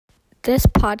This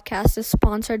podcast is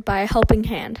sponsored by Helping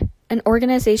Hand, an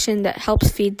organization that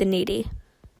helps feed the needy.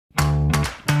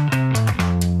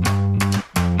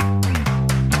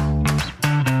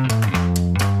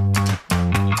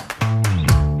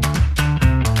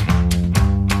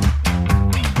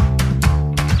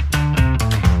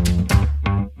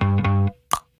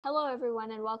 Hello, everyone,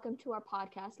 and welcome to our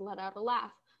podcast, Let Out a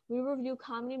Laugh. We review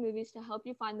comedy movies to help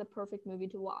you find the perfect movie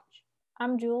to watch.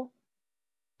 I'm Jewel.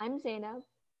 I'm Zainab.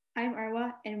 I'm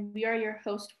Arwa, and we are your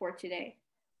host for today.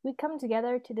 We come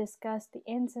together to discuss the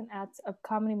ins and outs of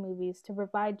comedy movies to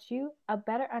provide you a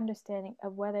better understanding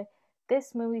of whether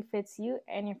this movie fits you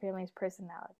and your family's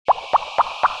personality.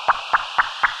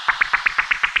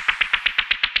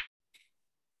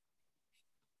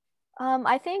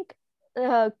 I think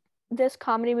this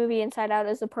comedy movie, Inside Out,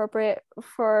 is appropriate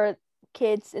for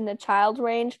kids in the child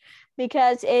range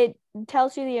because it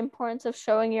tells you the importance of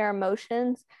showing your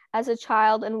emotions as a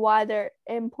child and why they're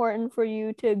important for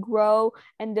you to grow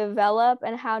and develop,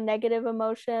 and how negative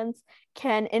emotions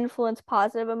can influence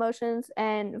positive emotions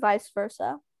and vice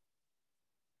versa.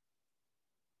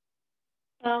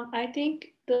 I think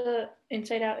the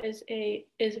Inside Out is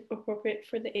appropriate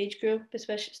for the age group,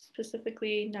 especially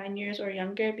specifically 9 years or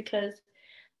younger, because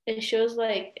it shows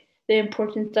like the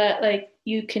importance that like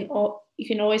you can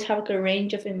always have like a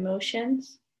range of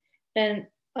emotions, and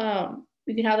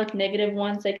you can have like negative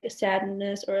ones like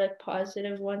sadness, or like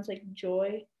positive ones like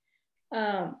joy.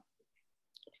 Um,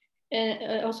 and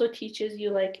it also teaches you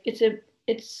like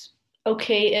it's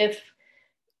okay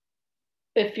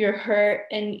if you're hurt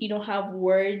and you don't have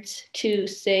words to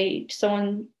say to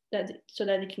someone that so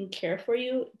that they can care for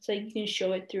you. It's like you can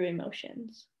show it through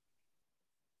emotions.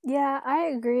 Yeah, I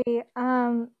agree.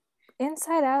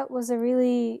 Inside Out was a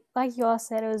really, like you all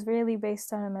said, it was really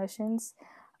based on emotions.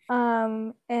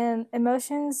 And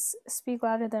emotions speak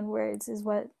louder than words is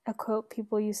what a quote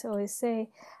people used to always say.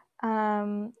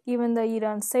 Even though you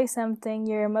don't say something,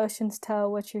 your emotions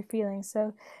tell what you're feeling.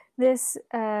 So this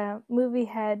movie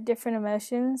had different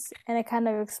emotions, and it kind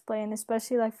of explained,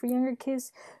 especially like for younger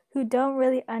kids who don't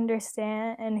really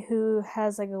understand and who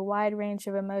has like a wide range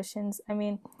of emotions. I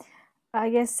mean, I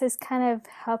guess this kind of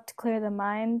helped clear the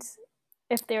mind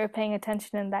if they were paying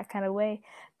attention in that kind of way,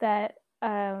 that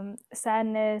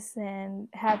sadness and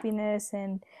happiness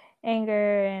and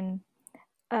anger and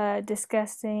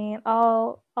disgusting,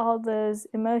 all those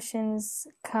emotions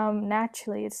come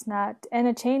naturally. It's not, and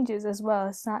it changes as well.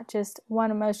 It's not just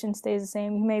one emotion stays the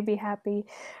same. You may be happy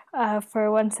for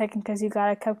 1 second because you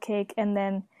got a cupcake, and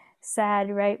then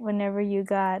sad right whenever you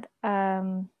got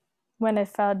when it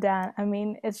fell down. I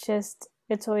mean, it's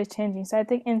always changing. So I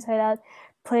think Inside Out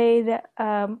played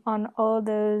on all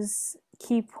those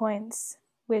key points,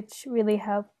 which really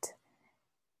helped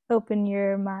open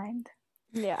your mind.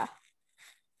 Yeah.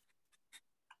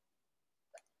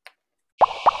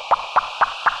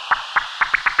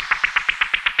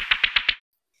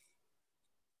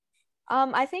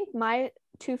 I think my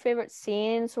two favorite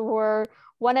scenes were,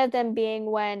 one of them being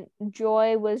when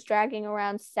Joy was dragging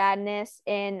around Sadness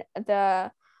in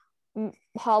the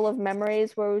Hall of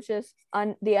Memories, where it was just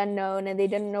the unknown and they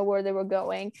didn't know where they were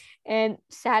going, and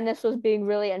Sadness was being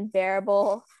really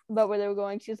unbearable about where they were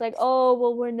going. She's like, oh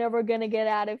well, we're never gonna get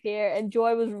out of here, and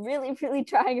Joy was really really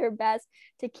trying her best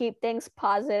to keep things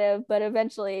positive, but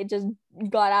eventually it just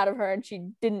got out of her and she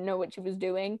didn't know what she was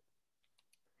doing.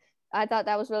 I thought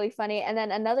that was really funny. And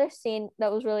then another scene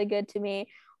that was really good to me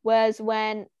was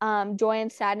when Joy and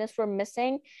Sadness were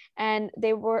missing, and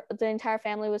the entire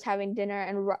family was having dinner,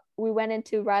 and we went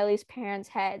into Riley's parents'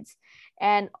 heads,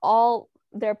 and all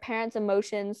their parents'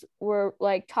 emotions were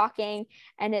like talking,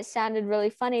 and it sounded really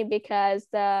funny because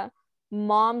the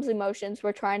mom's emotions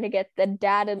were trying to get the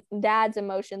dad's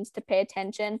emotions to pay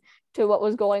attention to what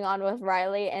was going on with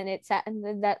Riley, and it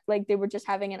sounded that like they were just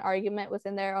having an argument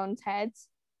within their own heads.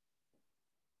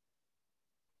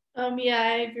 Yeah,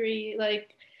 I agree.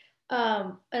 Like,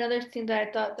 another thing that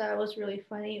I thought that was really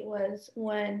funny was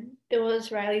when it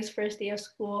was Riley's first day of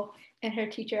school and her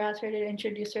teacher asked her to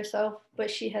introduce herself, but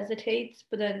she hesitates,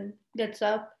 but then gets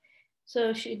up.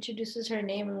 So she introduces her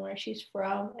name and where she's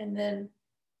from, and then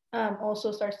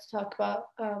also starts to talk about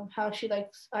how she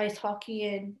likes ice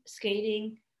hockey and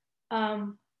skating.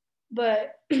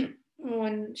 But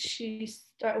when she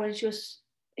was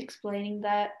explaining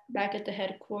that back at the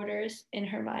headquarters in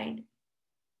her mind,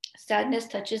 Sadness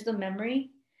touches the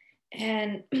memory,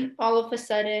 and all of a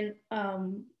sudden,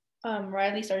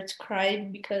 Riley starts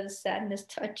crying because Sadness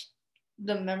touched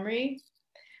the memory.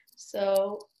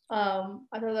 So I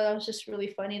thought that was just really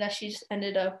funny that she just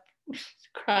ended up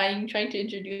crying, trying to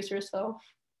introduce herself.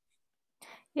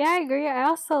 Yeah, I agree. I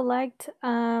also liked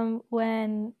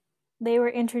when they were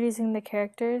introducing the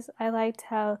characters. I liked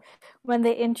how when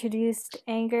they introduced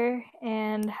Anger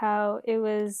and how it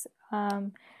was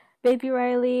baby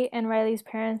Riley and Riley's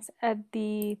parents at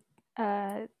the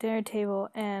dinner table,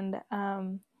 and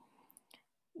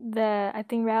the I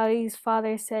think Riley's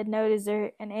father said no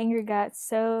dessert, and Anger got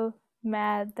so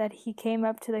mad that he came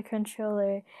up to the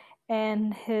controller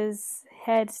and his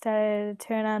head started to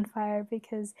turn on fire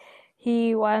because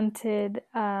he wanted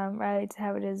Riley to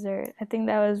have a dessert. I think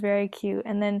that was very cute.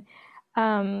 And then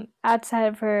outside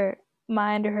of her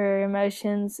mind or her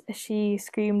emotions, she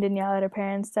screamed and yelled at her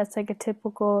parents. That's like a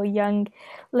typical young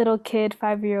little kid,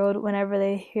 5 year old, whenever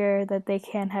they hear that they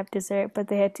can't have dessert but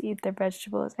they had to eat their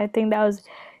vegetables. I think that was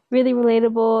really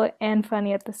relatable and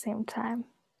funny at the same time.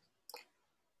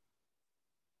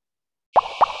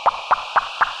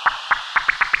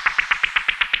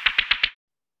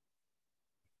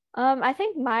 I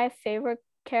think my favorite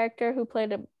character who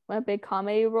played a big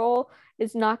comedy role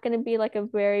is not going to be like a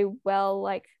very well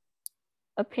like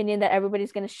opinion that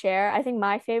everybody's going to share. I think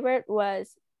my favorite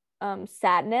was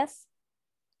Sadness,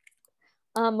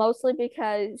 mostly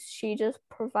because she just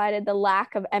provided the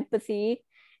lack of empathy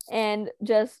and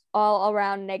just all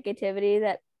around negativity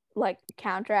that like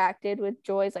counteracted with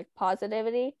Joy's like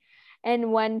positivity.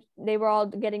 And when they were all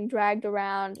getting dragged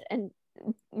around and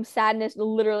Sadness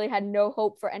literally had no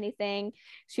hope for anything.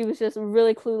 She was just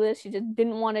really clueless. She just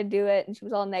didn't want to do it and she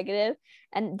was all negative.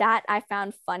 And that I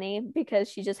found funny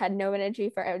because she just had no energy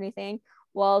for anything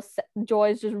while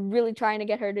Joy's just really trying to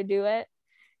get her to do it.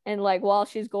 And like while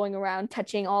she's going around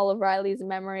touching all of Riley's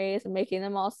memories and making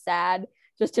them all sad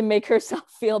just to make herself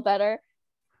feel better.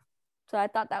 So I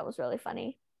thought that was really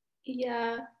funny.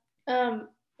 Yeah.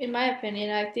 In my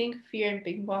opinion, I think Fear and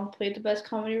Bing Bong played the best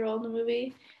comedy role in the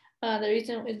movie. The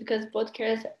reason is because both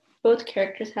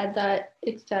characters had that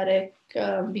ecstatic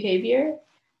behavior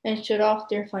and showed off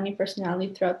their funny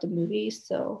personality throughout the movie.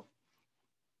 So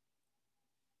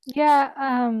Yeah,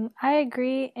 I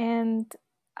agree, and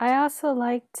I also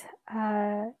liked,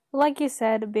 like you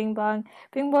said, Bing Bong.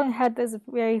 Bing Bong had this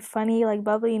very funny, like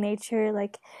bubbly nature.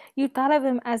 Like you thought of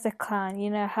him as a clown. You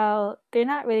know how they're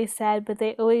not really sad, but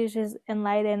they always just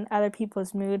enlighten other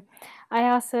people's mood. I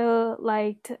also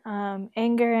liked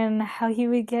Anger and how he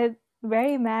would get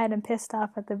very mad and pissed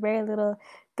off at the very little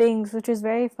things, which was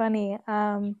very funny.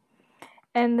 And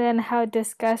then how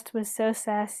Disgust was so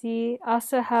sassy.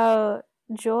 Also, how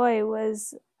Joy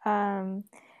was,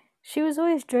 she was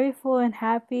always joyful and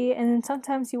happy. And then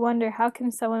sometimes you wonder, how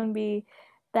can someone be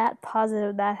that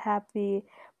positive, that happy?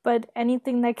 But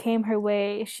anything that came her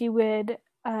way, she would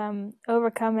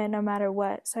overcome it no matter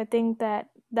what. So I think that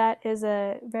that is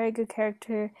a very good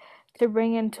character to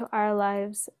bring into our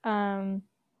lives.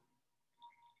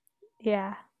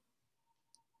 Yeah.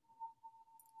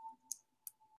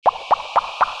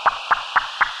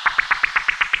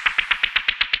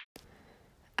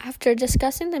 After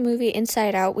discussing the movie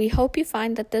Inside Out, we hope you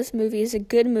find that this movie is a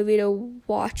good movie to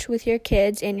watch with your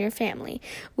kids and your family.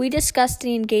 We discussed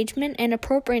the engagement and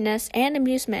appropriateness and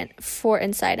amusement for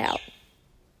Inside Out.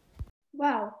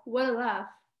 wow, what a laugh.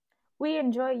 We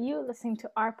enjoy you listening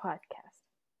to our podcast.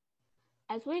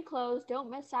 As we close, don't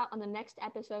miss out on the next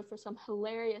episode for some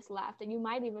hilarious laugh that you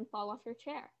might even fall off your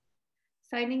chair.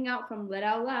 Signing out from Let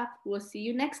Out Laugh. We'll see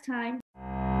you next time.